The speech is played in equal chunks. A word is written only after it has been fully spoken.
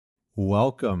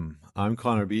Welcome. I'm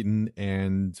Connor Beaton,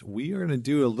 and we are going to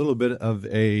do a little bit of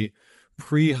a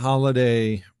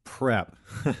pre-holiday prep.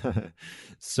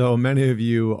 So many of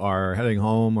you are heading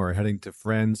home or heading to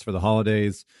friends for the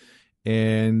holidays,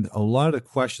 and a lot of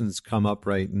questions come up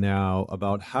right now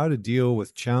about how to deal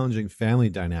with challenging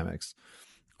family dynamics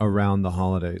around the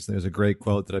holidays. There's a great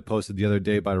quote that I posted the other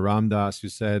day by Ram Dass, who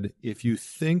said, "If you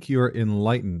think you're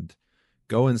enlightened,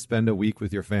 go and spend a week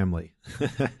with your family."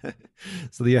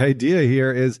 So the idea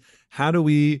here is, how do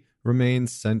we remain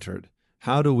centered?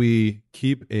 How do we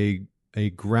keep a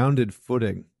grounded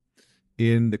footing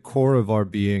in the core of our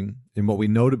being, in what we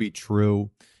know to be true,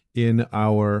 in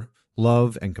our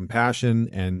love and compassion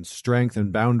and strength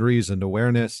and boundaries and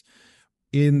awareness,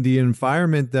 in the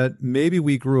environment that maybe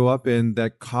we grew up in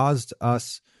that caused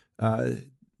us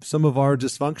some of our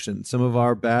dysfunction, some of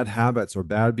our bad habits or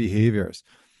bad behaviors,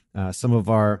 some of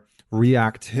our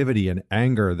reactivity and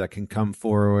anger that can come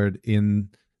forward in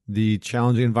the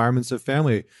challenging environments of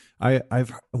family.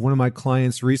 I've one of my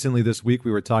clients recently this week,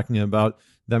 we were talking about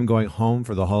them going home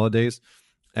for the holidays,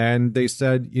 and they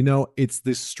said, it's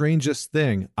the strangest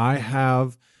thing. I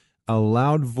have a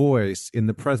loud voice in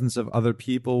the presence of other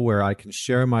people where I can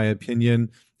share my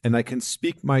opinion and I can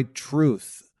speak my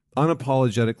truth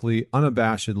unapologetically,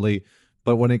 unabashedly.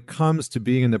 But when it comes to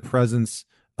being in the presence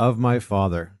of my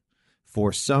father,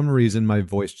 for some reason, my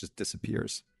voice just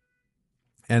disappears.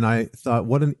 And I thought,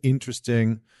 what an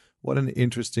interesting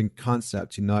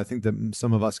concept. I think that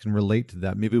some of us can relate to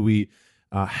that. Maybe we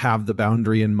have the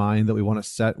boundary in mind that we want to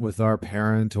set with our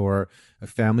parent or a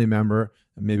family member.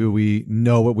 Maybe we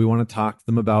know what we want to talk to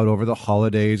them about over the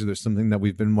holidays, or there's something that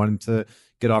we've been wanting to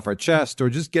get off our chest, or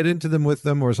just get into them with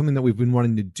them, or something that we've been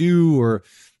wanting to do, or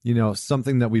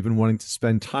something that we've been wanting to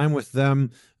spend time with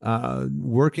them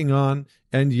working on.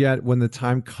 And yet when the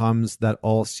time comes, that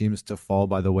all seems to fall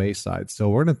by the wayside. So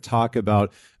we're going to talk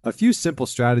about a few simple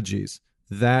strategies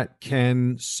that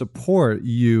can support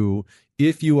you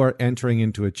if you are entering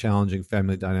into a challenging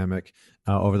family dynamic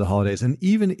over the holidays. And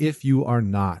even if you are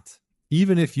not,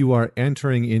 even if you are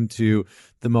entering into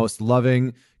the most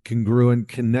loving, congruent,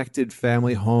 connected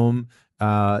family home,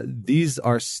 these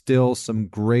are still some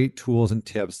great tools and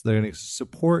tips that are going to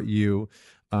support you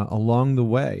along the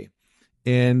way.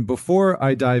 And before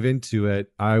I dive into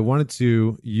it, I wanted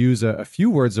to use a few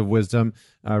words of wisdom.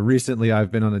 Recently,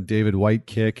 I've been on a David Whyte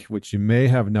kick, which you may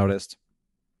have noticed,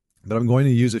 but I'm going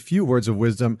to use a few words of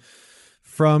wisdom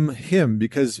from him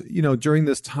because, during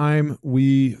this time,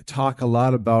 we talk a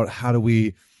lot about how do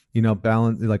we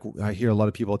balance. Like, I hear a lot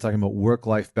of people talking about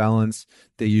work-life balance.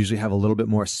 They usually have a little bit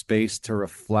more space to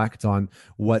reflect on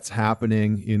what's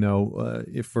happening,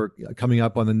 if we're coming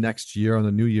up on the next year, on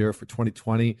the new year for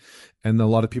 2020. And a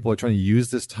lot of people are trying to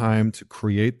use this time to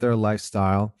create their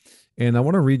lifestyle. And I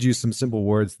want to read you some simple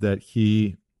words that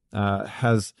he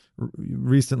has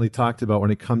recently talked about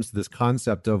when it comes to this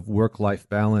concept of work-life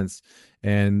balance,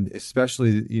 and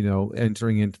especially,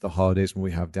 entering into the holidays when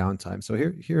we have downtime. So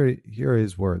here are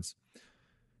his words.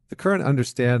 The current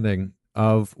understanding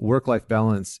of work-life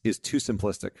balance is too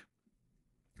simplistic.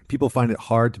 People find it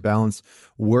hard to balance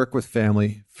work with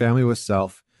family, family with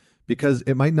self, because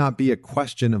it might not be a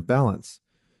question of balance.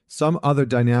 Some other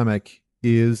dynamic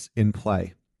is in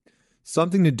play.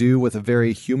 Something to do with a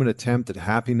very human attempt at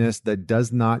happiness that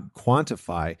does not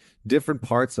quantify different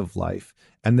parts of life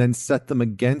and then set them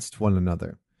against one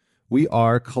another. We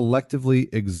are collectively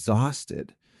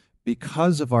exhausted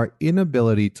because of our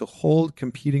inability to hold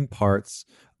competing parts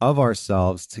of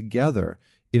ourselves together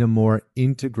in a more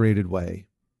integrated way.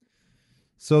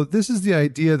 So this is the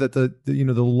idea that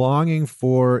the longing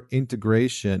for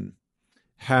integration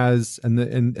has, and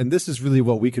this is really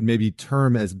what we could maybe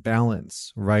term as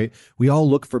balance, right? We all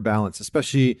look for balance,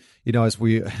 especially, as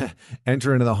we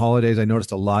enter into the holidays. I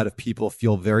noticed a lot of people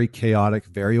feel very chaotic,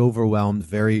 very overwhelmed,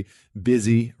 very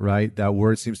busy, right? That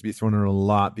word seems to be thrown around a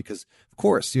lot because, of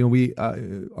course, we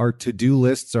our to-do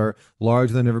lists are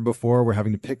larger than ever before. We're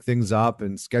having to pick things up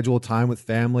and schedule time with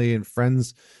family and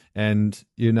friends, and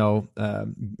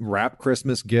wrap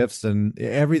Christmas gifts and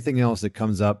everything else that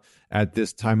comes up at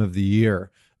this time of the year,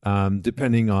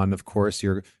 depending on, of course,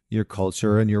 your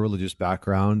culture and your religious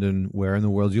background and where in the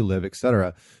world you live,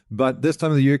 etc. But this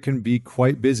time of the year can be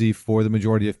quite busy for the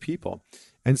majority of people.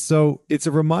 And so it's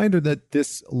a reminder that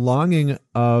this longing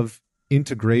of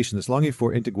integration, this longing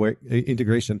for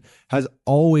integration has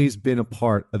always been a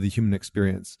part of the human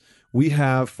experience. We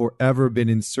have forever been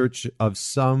in search of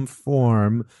some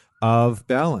form of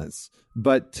balance.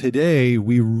 But today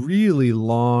we really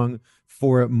long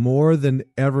for it more than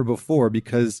ever before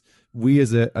because we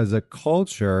as a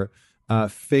culture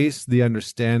face the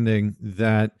understanding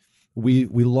that we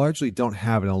largely don't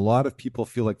have it. And a lot of people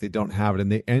feel like they don't have it,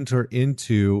 and they enter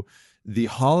into the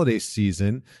holiday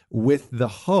season with the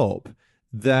hope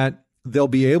that they'll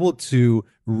be able to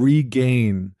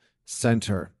regain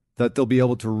center, that they'll be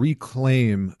able to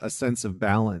reclaim a sense of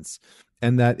balance,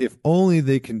 and that if only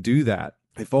they can do that,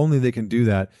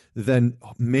 then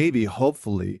maybe,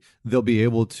 hopefully, they'll be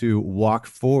able to walk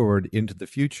forward into the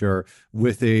future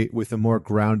with a more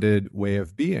grounded way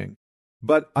of being.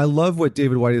 But I love what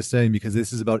David Whyte is saying, because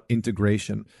this is about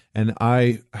integration. And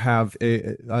I have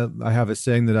a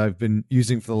saying that I've been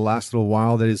using for the last little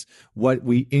while, that is, what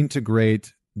we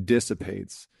integrate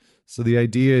dissipates. So the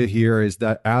idea here is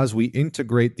that as we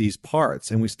integrate these parts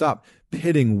and we stop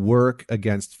pitting work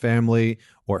against family,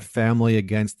 or family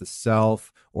against the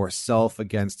self, or self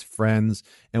against friends,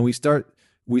 and we start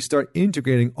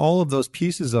integrating all of those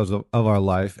pieces of our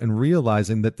life, and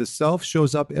realizing that the self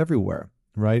shows up everywhere,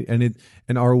 right? And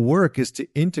our work is to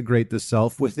integrate the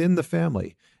self within the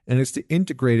family, and it's to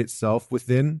integrate itself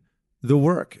within the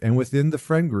work and within the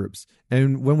friend groups.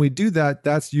 And when we do that,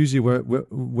 that's usually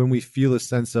when we feel a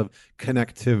sense of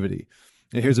connectivity.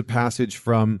 And here's a passage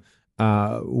from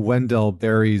Wendell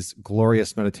Berry's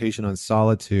glorious meditation on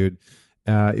solitude.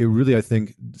 It really, I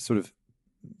think, sort of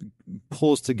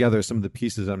pulls together some of the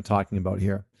pieces I'm talking about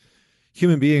here.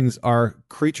 Human beings are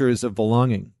creatures of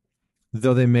belonging,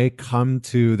 though they may come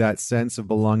to that sense of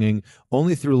belonging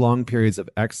only through long periods of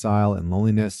exile and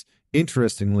loneliness.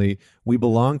 Interestingly, we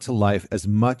belong to life as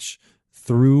much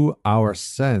through our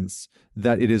sense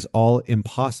that it is all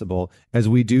impossible as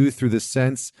we do through the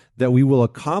sense that we will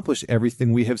accomplish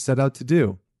everything we have set out to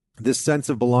do. This sense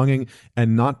of belonging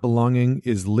and not belonging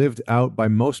is lived out by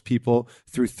most people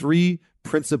through three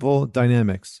principal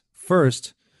dynamics.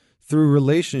 First, through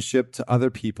relationship to other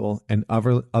people and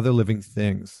other living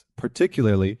things,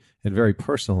 particularly and very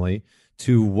personally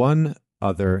to one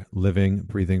other living,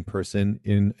 breathing person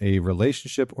in a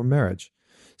relationship or marriage.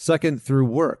 Second, through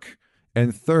work.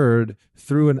 And third,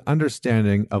 through an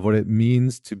understanding of what it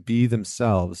means to be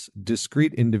themselves,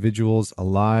 discrete individuals,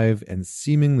 alive and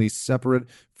seemingly separate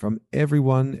from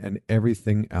everyone and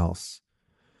everything else.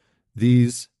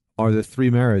 These are the three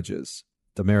marriages: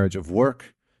 the marriage of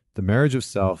work, the marriage of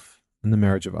self, and the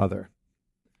marriage of other.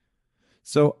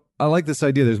 So I like this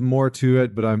idea. There's more to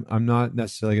it, but I'm not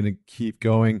necessarily going to keep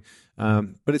going.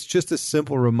 But it's just a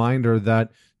simple reminder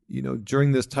that,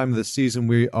 during this time of the season,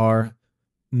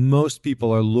 most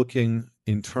people are looking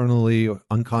internally, or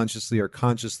unconsciously or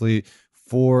consciously,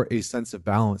 for a sense of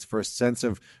balance, for a sense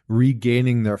of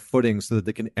regaining their footing so that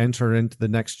they can enter into the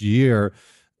next year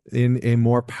in a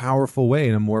more powerful way,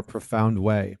 in a more profound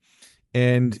way.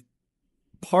 And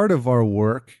part of our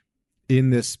work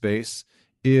in this space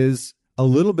is a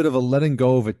little bit of a letting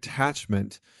go of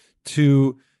attachment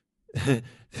to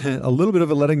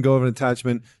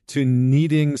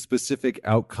needing specific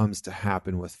outcomes to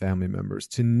happen with family members,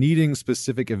 to needing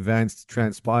specific events to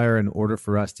transpire in order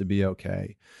for us to be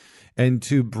okay, and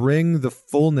to bring the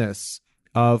fullness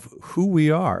of who we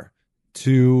are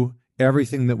to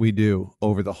everything that we do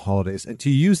over the holidays, and to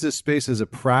use this space as a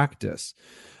practice,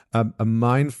 a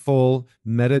mindful,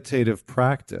 meditative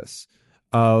practice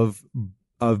of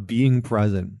being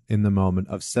present in the moment,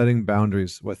 of setting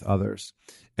boundaries with others.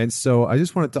 And so I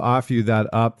just wanted to offer you that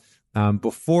up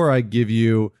before I give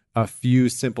you a few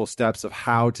simple steps of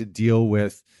how to deal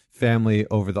with family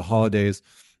over the holidays.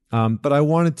 But I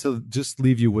wanted to just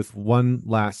leave you with one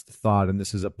last thought, and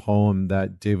this is a poem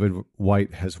that David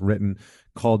Whyte has written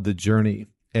called The Journey.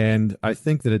 And I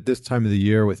think that at this time of the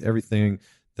year, with everything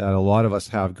that a lot of us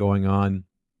have going on,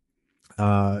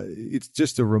 it's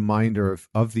just a reminder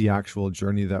of the actual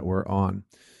journey that we're on.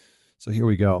 So here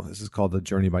we go. This is called The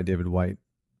Journey by David Whyte.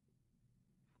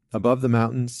 Above the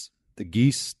mountains, the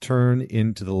geese turn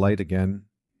into the light again,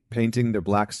 painting their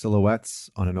black silhouettes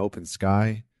on an open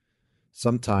sky.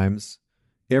 Sometimes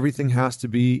everything has to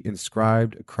be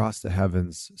inscribed across the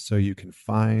heavens so you can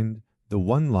find the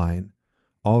one line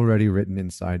already written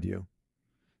inside you.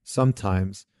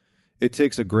 Sometimes it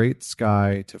takes a great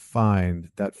sky to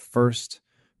find that first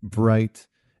bright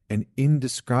and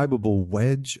indescribable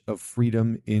wedge of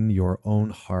freedom in your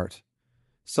own heart.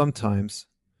 Sometimes,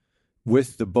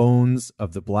 with the bones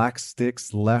of the black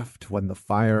sticks left when the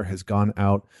fire has gone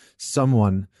out,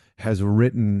 someone has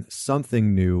written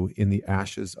something new in the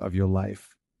ashes of your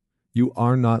life. You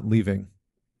are not leaving.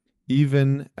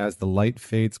 Even as the light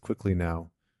fades quickly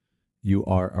now, you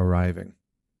are arriving.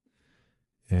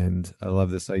 And I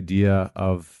love this idea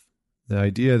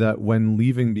that when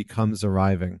leaving becomes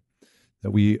arriving,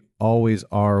 that we always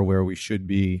are where we should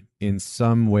be in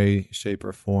some way, shape,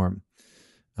 or form.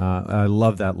 I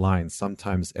love that line.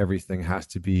 Sometimes everything has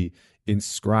to be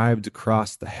inscribed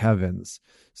across the heavens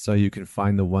so you can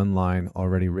find the one line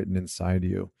already written inside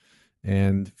you.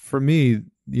 And for me,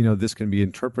 this can be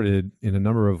interpreted in a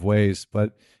number of ways,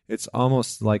 but it's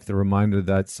almost like the reminder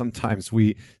that sometimes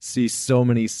we see so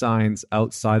many signs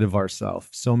outside of ourselves,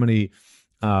 so many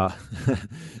uh,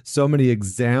 so many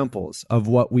examples of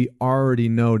what we already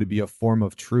know to be a form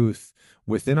of truth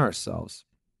within ourselves.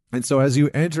 And so, as you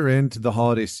enter into the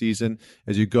holiday season,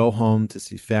 as you go home to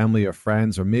see family or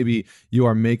friends, or maybe you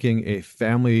are making a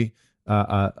family,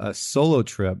 a solo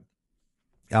trip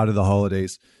out of the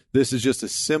holidays, this is just a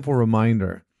simple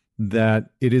reminder that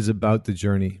it is about the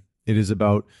journey. It is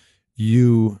about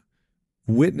you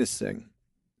witnessing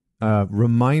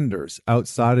reminders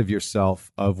outside of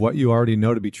yourself of what you already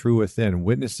know to be true within,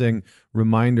 witnessing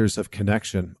reminders of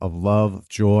connection, of love, of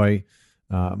joy,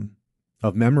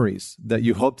 of memories that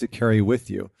you hope to carry with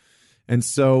you. And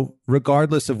so,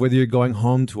 regardless of whether you're going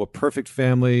home to a perfect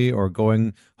family or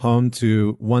going home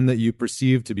to one that you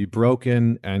perceive to be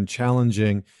broken and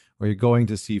challenging, or you're going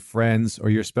to see friends, or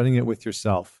you're spending it with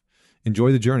yourself,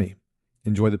 enjoy the journey,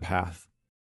 enjoy the path.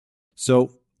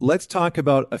 So, let's talk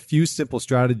about a few simple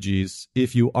strategies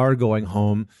if you are going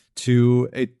home to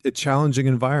a challenging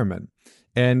environment.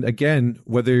 And again,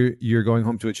 whether you're going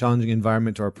home to a challenging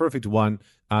environment or a perfect one,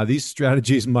 these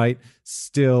strategies might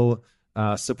still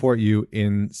support you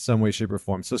in some way, shape, or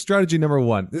form. So strategy number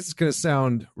one, this is going to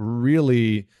sound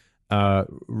really,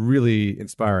 really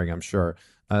inspiring, I'm sure.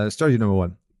 Strategy number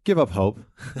one, give up hope.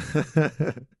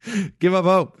 Give up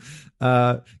hope.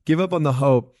 Give up on the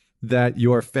hope that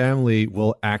your family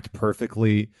will act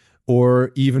perfectly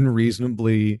or even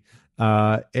reasonably,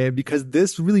 and because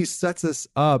this really sets us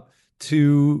up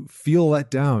to feel let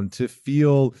down, to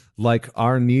feel like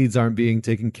our needs aren't being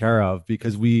taken care of,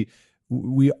 because we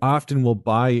often will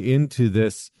buy into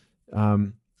this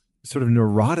sort of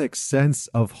neurotic sense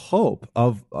of hope,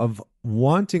 of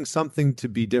wanting something to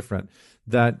be different,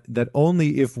 that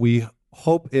only if we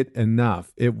hope it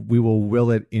enough, we will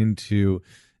will it into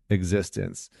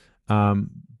existence.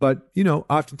 But,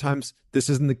 oftentimes this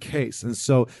isn't the case. And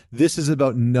so this is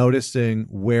about noticing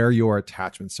where your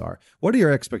attachments are. What are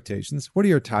your expectations? What are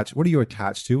you attached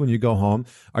to when you go home?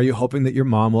 Are you hoping that your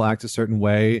mom will act a certain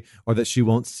way, or that she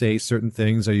won't say certain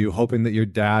things? Are you hoping that your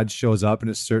dad shows up in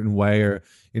a certain way, or,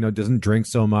 doesn't drink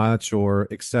so much, or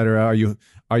et cetera?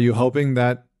 Are you hoping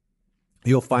that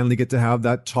you'll finally get to have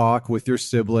that talk with your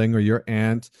sibling or your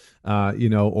aunt,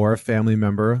 or a family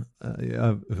member,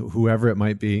 whoever it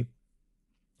might be,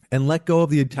 and let go of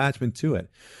the attachment to it?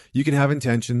 You can have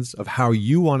intentions of how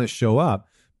you want to show up,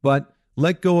 but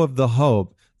let go of the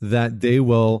hope that they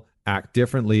will act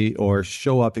differently or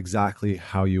show up exactly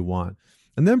how you want.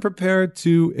 And then prepare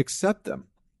to accept them.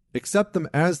 Accept them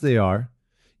as they are,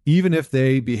 even if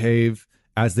they behave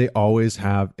as they always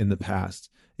have in the past.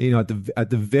 At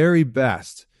the very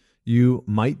best, you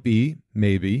might be,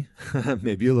 maybe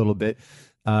a little bit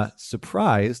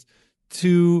surprised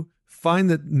to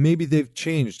find that maybe they've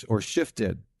changed or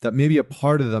shifted, that maybe a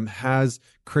part of them has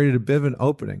created a bit of an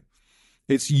opening.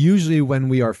 It's usually when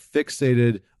we are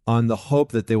fixated on the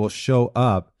hope that they will show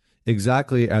up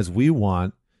exactly as we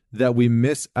want that we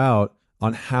miss out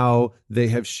on how they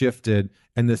have shifted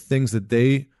and the things that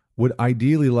they would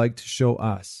ideally like to show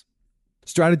us.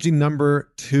 Strategy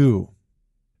number 2,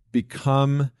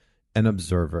 become an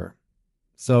observer.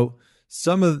 So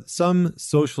some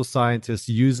social scientists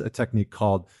use a technique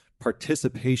called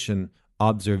participation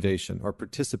observation, or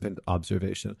participant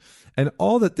observation. And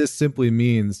all that this simply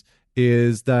means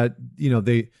is that,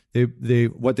 they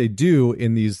what they do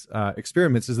in these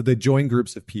experiments is that they join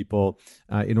groups of people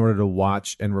in order to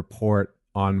watch and report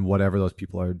on whatever those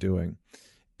people are doing.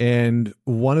 And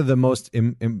one of the most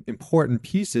important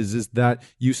pieces is that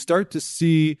you start to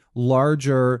see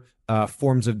larger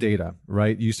forms of data,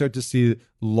 right? You start to see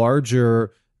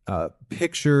larger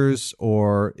pictures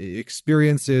or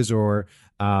experiences or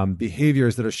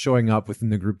behaviors that are showing up within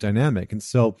the group dynamic. And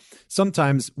so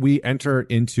sometimes we enter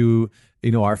into,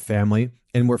 our family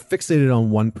and we're fixated on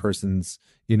one person's,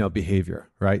 behavior,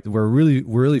 right? We're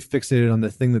really fixated on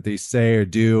the thing that they say or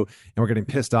do, and we're getting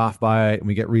pissed off by it, and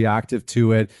we get reactive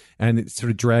to it, and it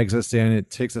sort of drags us in.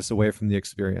 It takes us away from the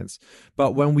experience.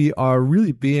 But when we are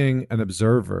really being an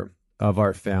observer of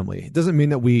our family, it doesn't mean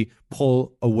that we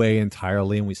pull away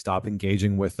entirely and we stop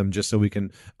engaging with them just so we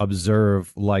can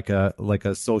observe like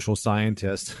a social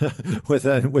scientist with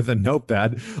a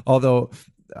notepad. Although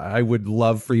I would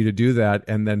love for you to do that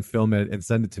and then film it and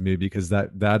send it to me, because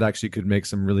that actually could make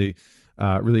some really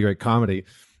great comedy.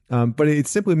 But it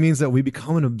simply means that we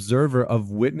become an observer of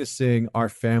witnessing our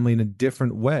family in a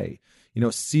different way.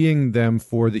 seeing them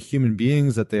for the human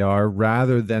beings that they are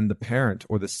rather than the parent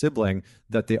or the sibling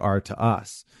that they are to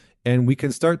us. And we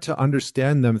can start to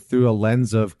understand them through a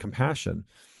lens of compassion.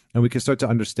 And we can start to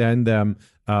understand them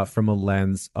from a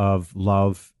lens of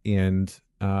love and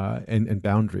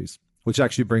boundaries, which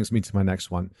actually brings me to my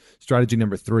next one. Strategy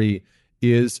number 3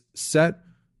 is set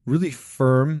really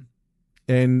firm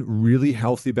and really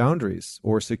healthy boundaries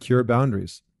or secure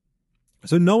boundaries.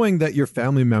 So knowing that your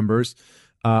family members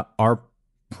are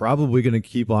probably going to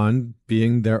keep on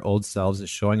being their old selves and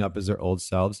showing up as their old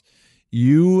selves,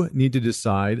 you need to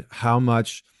decide how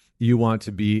much you want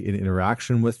to be in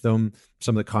interaction with them,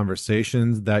 some of the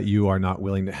conversations that you are not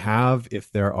willing to have,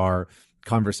 if there are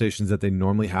conversations that they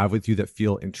normally have with you that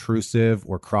feel intrusive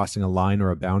or crossing a line or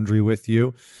a boundary with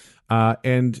you,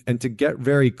 and to get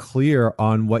very clear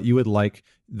on what you would like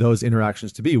those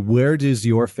interactions to be. Where does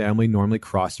your family normally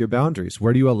cross your boundaries?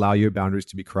 Where do you allow your boundaries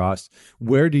to be crossed?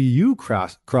 Where do you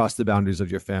cross the boundaries of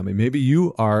your family? Maybe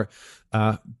you are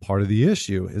part of the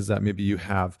issue is that maybe you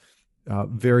have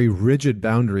very rigid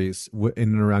boundaries in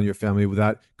and around your family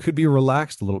that could be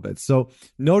relaxed a little bit. So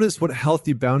notice what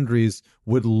healthy boundaries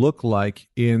would look like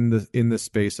in the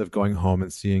space of going home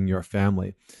and seeing your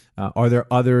family. Are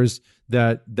there others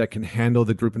that can handle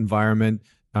the group environment?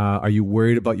 Are you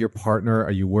worried about your partner?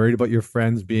 Are you worried about your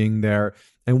friends being there?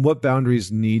 And what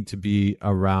boundaries need to be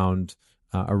around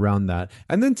that?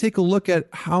 And then take a look at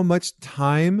how much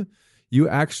time you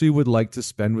actually would like to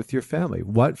spend with your family.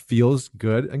 What feels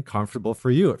good and comfortable for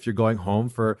you? If you're going home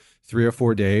for 3 or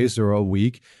 4 days or a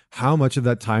week, how much of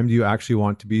that time do you actually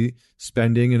want to be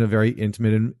spending in a very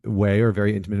intimate way or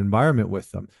very intimate environment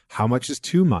with them? How much is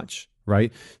too much?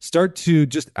 Right? Start to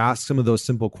just ask some of those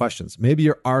simple questions. Maybe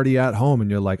you're already at home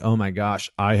and you're like, oh my gosh,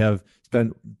 I have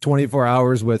spent 24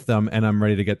 hours with them and I'm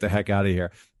ready to get the heck out of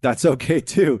here. That's okay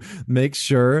too. Make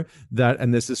sure that,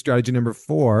 and this is strategy number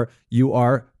 4, you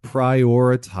are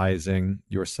prioritizing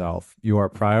yourself. You are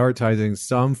prioritizing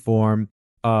some form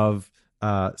of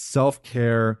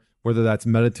self-care, whether that's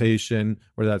meditation,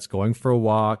 whether that's going for a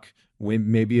walk.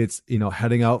 Maybe it's,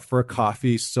 heading out for a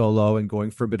coffee solo and going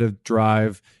for a bit of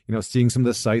drive, seeing some of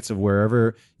the sights of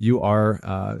wherever you are,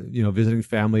 visiting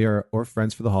family or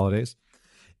friends for the holidays.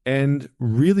 And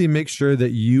really make sure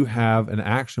that you have an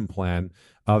action plan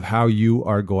of how you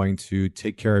are going to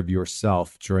take care of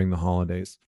yourself during the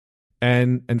holidays.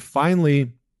 And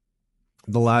finally,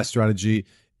 the last strategy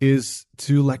is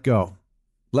to let go.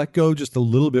 Let go just a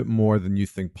little bit more than you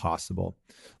think possible.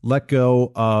 Let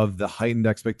go of the heightened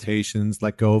expectations,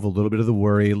 let go of a little bit of the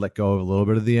worry, let go of a little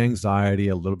bit of the anxiety,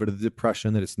 a little bit of the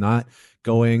depression that it's not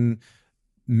going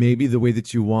maybe the way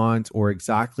that you want or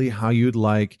exactly how you'd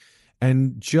like,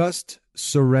 and just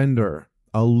surrender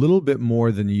a little bit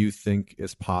more than you think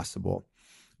is possible.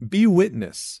 Be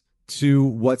witness to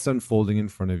what's unfolding in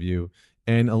front of you.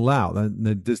 And allow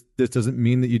that. This doesn't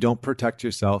mean that you don't protect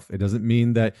yourself. It doesn't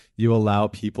mean that you allow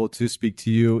people to speak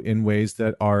to you in ways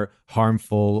that are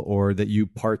harmful or that you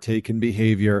partake in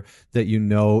behavior that you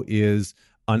know is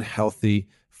unhealthy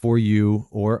for you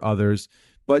or others.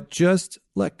 But just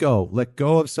let go. Let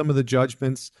go of some of the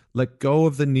judgments. Let go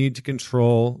of the need to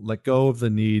control. Let go of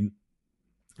the need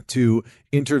to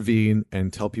intervene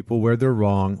and tell people where they're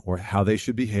wrong or how they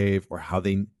should behave or how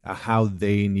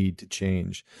they need to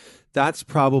change. That's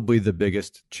probably the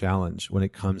biggest challenge when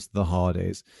it comes to the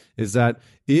holidays, is that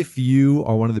if you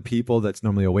are one of the people that's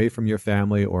normally away from your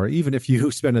family, or even if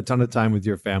you spend a ton of time with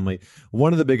your family,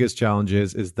 one of the biggest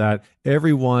challenges is that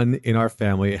everyone in our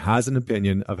family has an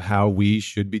opinion of how we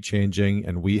should be changing,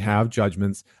 and we have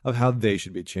judgments of how they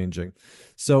should be changing.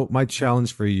 So my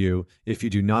challenge for you, if you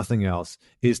do nothing else,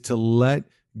 is to let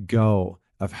go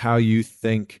of how you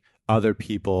think other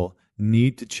people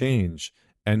need to change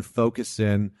and focus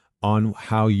in on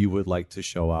how you would like to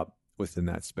show up within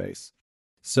that space.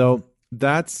 So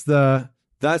that's the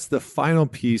final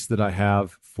piece that I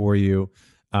have for you.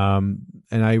 And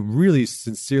I really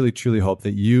sincerely, truly hope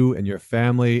that you and your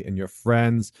family and your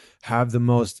friends have the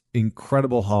most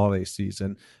incredible holiday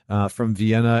season. From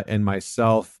Vienna and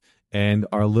myself and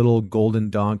our little golden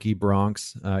donkey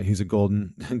Bronx. He's a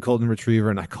golden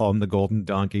retriever, and I call him the golden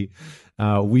donkey.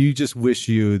 We just wish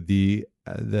you the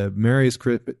merriest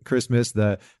Christmas,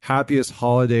 the happiest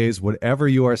holidays, whatever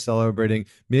you are celebrating.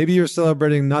 Maybe you're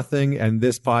celebrating nothing, and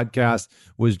this podcast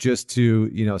was just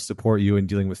to, support you in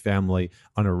dealing with family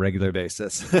on a regular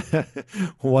basis.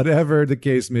 Whatever the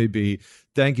case may be,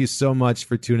 thank you so much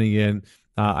for tuning in.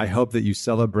 I hope that you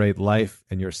celebrate life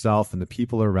and yourself and the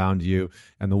people around you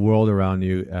and the world around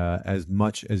you as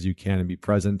much as you can, and be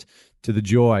present to the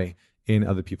joy in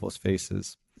other people's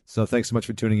faces. So thanks so much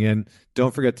for tuning in.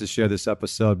 Don't forget to share this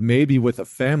episode, maybe with a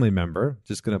family member,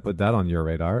 just going to put that on your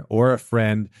radar, or a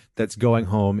friend that's going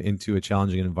home into a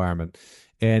challenging environment.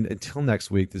 And until next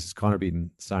week, this is Connor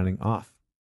Beaton signing off.